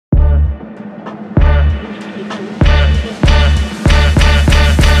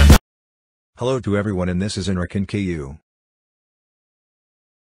Hello to everyone, and this is QnA.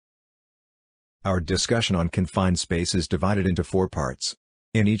 Our discussion on confined space is divided into 4 parts.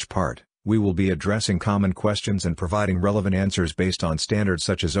 In each part, we will be addressing common questions and providing relevant answers based on standards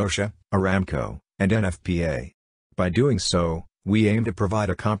such as OSHA, Aramco, and NFPA. By doing so, we aim to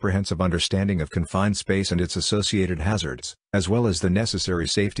provide a comprehensive understanding of confined space and its associated hazards, as well as the necessary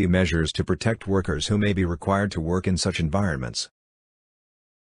safety measures to protect workers who may be required to work in such environments.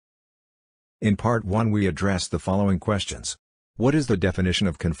 In Part 1 we address the following questions. What is the definition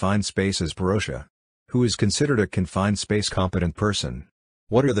of confined spaces per OSHA? Who is considered a confined space competent person?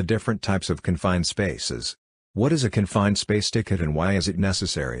 What are the different types of confined spaces? What is a confined space ticket and why is it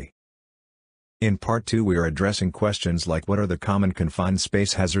necessary? In Part 2 we are addressing questions like what are the common confined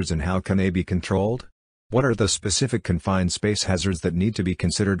space hazards and how can they be controlled? What are the specific confined space hazards that need to be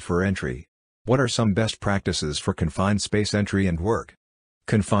considered for entry? What are some best practices for confined space entry and work?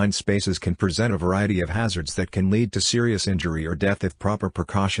 Confined spaces can present a variety of hazards that can lead to serious injury or death if proper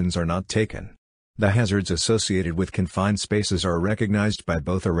precautions are not taken. The hazards associated with confined spaces are recognized by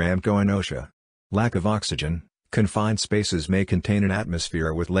both Aramco and OSHA. Lack of oxygen. Confined spaces may contain an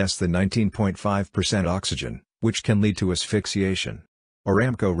atmosphere with less than 19.5% oxygen, which can lead to asphyxiation.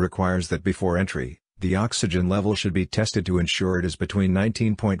 Aramco requires that before entry, the oxygen level should be tested to ensure it is between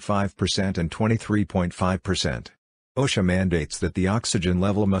 19.5% and 23.5%. OSHA mandates that the oxygen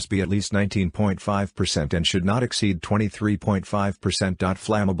level must be at least 19.5% and should not exceed 23.5%.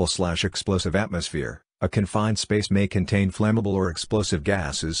 Flammable/explosive atmosphere. A confined space may contain flammable or explosive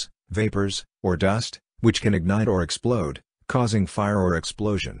gases, vapors, or dust, which can ignite or explode, causing fire or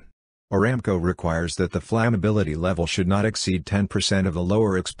explosion. Aramco requires that the flammability level should not exceed 10% of the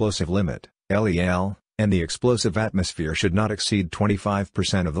lower explosive limit, LEL, and the explosive atmosphere should not exceed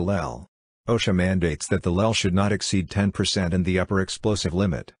 25% of the LEL. OSHA mandates that the LEL should not exceed 10% and the upper explosive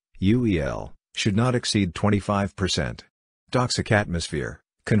limit, UEL, should not exceed 25%. Toxic atmosphere.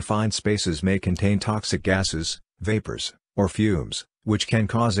 Confined spaces may contain toxic gases, vapors, or fumes, which can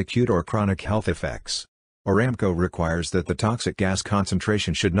cause acute or chronic health effects. Aramco requires that the toxic gas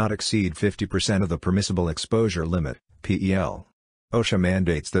concentration should not exceed 50% of the permissible exposure limit, PEL. OSHA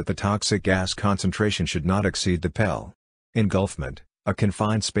mandates that the toxic gas concentration should not exceed the PEL. Engulfment. A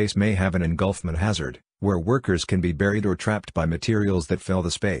confined space may have an engulfment hazard, where workers can be buried or trapped by materials that fill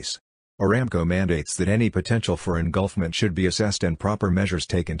the space. Aramco mandates that any potential for engulfment should be assessed and proper measures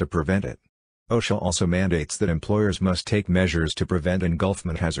taken to prevent it. OSHA also mandates that employers must take measures to prevent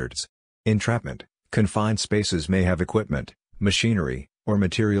engulfment hazards. Entrapment. Confined spaces may have equipment, machinery, or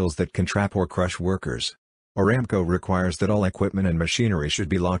materials that can trap or crush workers. Aramco requires that all equipment and machinery should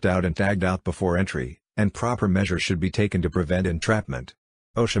be locked out and tagged out before entry, and proper measures should be taken to prevent entrapment.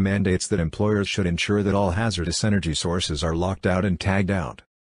 OSHA mandates that employers should ensure that all hazardous energy sources are locked out and tagged out.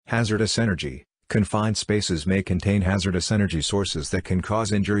 Hazardous energy. Confined spaces may contain hazardous energy sources that can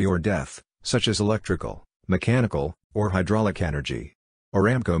cause injury or death, such as electrical, mechanical, or hydraulic energy.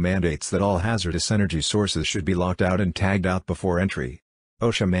 Aramco mandates that all hazardous energy sources should be locked out and tagged out before entry.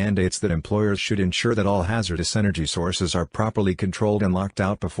 OSHA mandates that employers should ensure that all hazardous energy sources are properly controlled and locked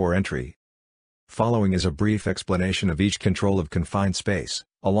out before entry. Following is a brief explanation of each control of confined space,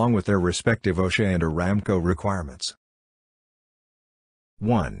 along with their respective OSHA and Aramco requirements.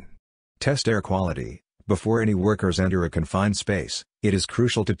 1. Test air quality. Before any workers enter a confined space, it is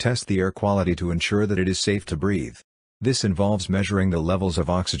crucial to test the air quality to ensure that it is safe to breathe. This involves measuring the levels of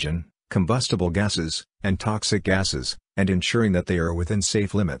oxygen, combustible gases, and toxic gases, and ensuring that they are within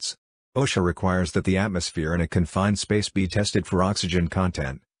safe limits. OSHA requires that the atmosphere in a confined space be tested for oxygen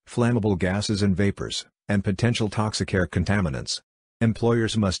content, flammable gases and vapors, and potential toxic air contaminants.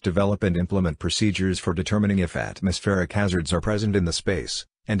 Employers must develop and implement procedures for determining if atmospheric hazards are present in the space,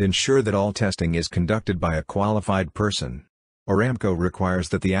 and ensure that all testing is conducted by a qualified person. Aramco requires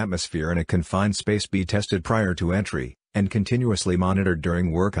that the atmosphere in a confined space be tested prior to entry, and continuously monitored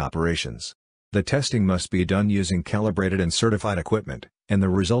during work operations. The testing must be done using calibrated and certified equipment, and the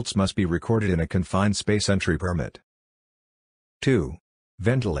results must be recorded in a confined space entry permit. 2.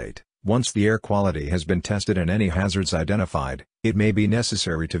 Ventilate. Once the air quality has been tested and any hazards identified, it may be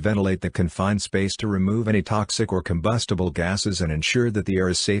necessary to ventilate the confined space to remove any toxic or combustible gases and ensure that the air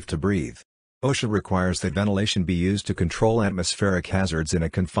is safe to breathe. OSHA requires that ventilation be used to control atmospheric hazards in a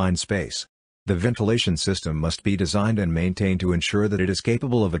confined space. The ventilation system must be designed and maintained to ensure that it is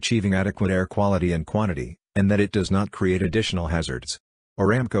capable of achieving adequate air quality and quantity, and that it does not create additional hazards.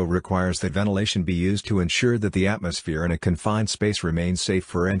 Aramco requires that ventilation be used to ensure that the atmosphere in a confined space remains safe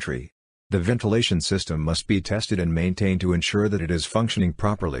for entry. The ventilation system must be tested and maintained to ensure that it is functioning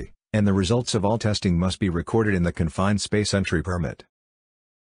properly, and the results of all testing must be recorded in the confined space entry permit.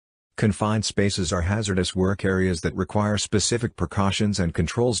 Confined spaces are hazardous work areas that require specific precautions and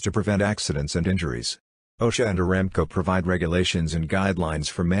controls to prevent accidents and injuries. OSHA and Aramco provide regulations and guidelines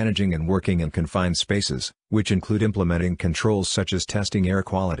for managing and working in confined spaces, which include implementing controls such as testing air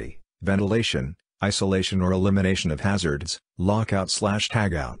quality, ventilation, isolation or elimination of hazards,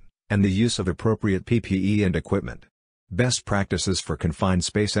 lockout/tagout, and the use of appropriate PPE and equipment. Best practices for confined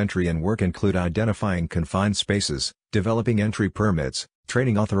space entry and work include identifying confined spaces, developing entry permits,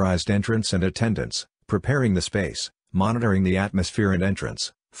 training authorized entrants and attendants, preparing the space, monitoring the atmosphere and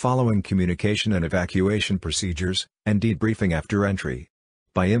entrance, following communication and evacuation procedures, and debriefing after entry.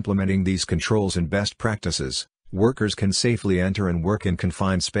 By implementing these controls and best practices, workers can safely enter and work in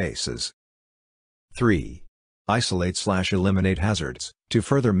confined spaces. 3. Isolate/eliminate hazards. To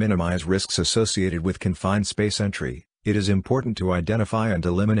further minimize risks associated with confined space entry, it is important to identify and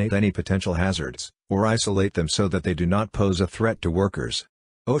eliminate any potential hazards, or isolate them so that they do not pose a threat to workers.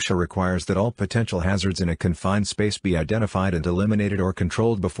 OSHA requires that all potential hazards in a confined space be identified and eliminated or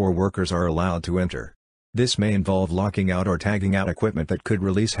controlled before workers are allowed to enter. This may involve locking out or tagging out equipment that could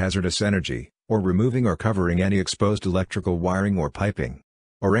release hazardous energy, or removing or covering any exposed electrical wiring or piping.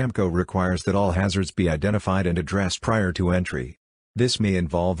 Aramco requires that all hazards be identified and addressed prior to entry. This may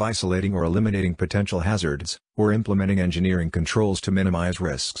involve isolating or eliminating potential hazards, or implementing engineering controls to minimize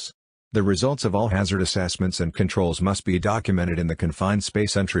risks. The results of all hazard assessments and controls must be documented in the Confined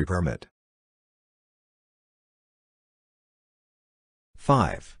Space Entry Permit.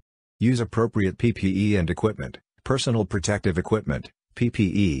 5. Use appropriate PPE and equipment. Personal protective equipment,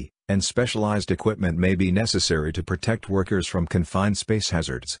 PPE, and specialized equipment may be necessary to protect workers from confined space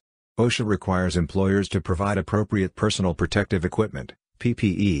hazards. OSHA requires employers to provide appropriate personal protective equipment,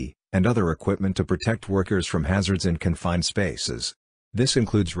 PPE, and other equipment to protect workers from hazards in confined spaces. This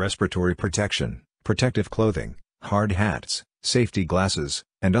includes respiratory protection, protective clothing, hard hats, safety glasses,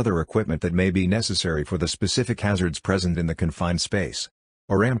 and other equipment that may be necessary for the specific hazards present in the confined space.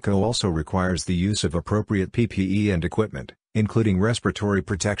 Aramco also requires the use of appropriate PPE and equipment, including respiratory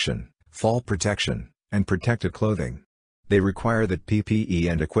protection, fall protection, and protective clothing. They require that PPE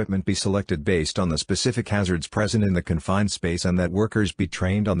and equipment be selected based on the specific hazards present in the confined space and that workers be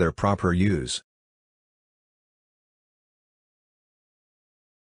trained on their proper use.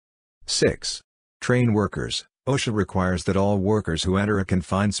 6. Train workers. OSHA requires that all workers who enter a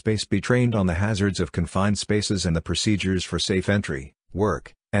confined space be trained on the hazards of confined spaces and the procedures for safe entry,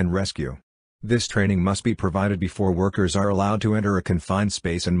 work, and rescue. This training must be provided before workers are allowed to enter a confined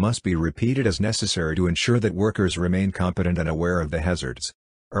space and must be repeated as necessary to ensure that workers remain competent and aware of the hazards.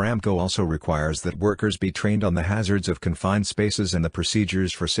 Aramco also requires that workers be trained on the hazards of confined spaces and the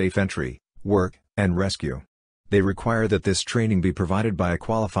procedures for safe entry, work, and rescue. They require that this training be provided by a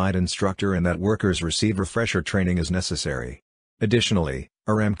qualified instructor and that workers receive refresher training as necessary. Additionally,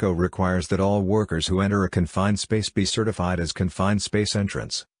 Aramco requires that all workers who enter a confined space be certified as confined space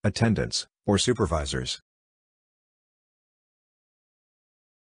entrants, attendants, or supervisors.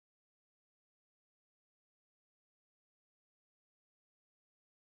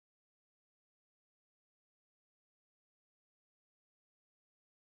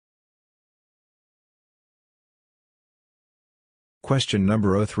 Question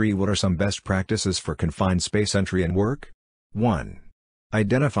number 03. What are some best practices for confined space entry and work? 1.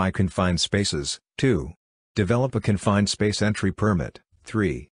 Identify confined spaces. 2. Develop a confined space entry permit.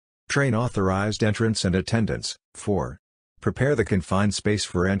 3. Train authorized entrants and attendants. 4. Prepare the confined space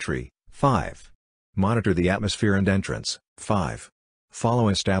for entry. 5. Monitor the atmosphere and entrance. 5. Follow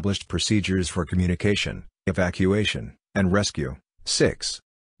established procedures for communication, evacuation, and rescue. 6.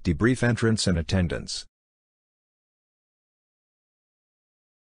 Debrief entrants and attendants.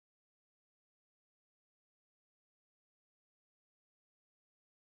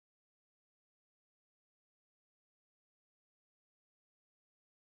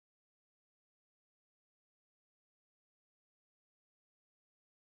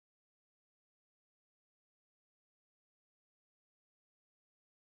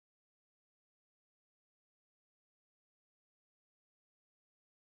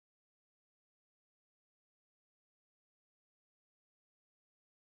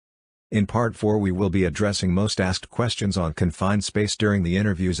 In Part 4 we will be addressing most asked questions on confined space during the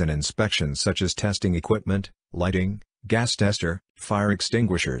interviews and inspections, such as testing equipment, lighting, gas tester, fire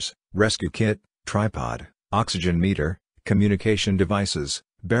extinguishers, rescue kit, tripod, oxygen meter, communication devices,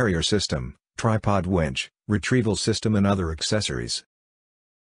 barrier system, tripod winch, retrieval system and other accessories.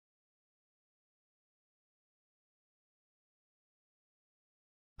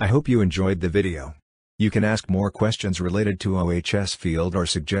 I hope you enjoyed the video. You can ask more questions related to OHS field or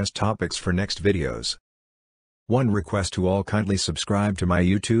suggest topics for next videos. One request to all: kindly subscribe to my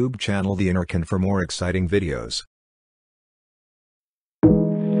YouTube channel The Inner Can for more exciting videos.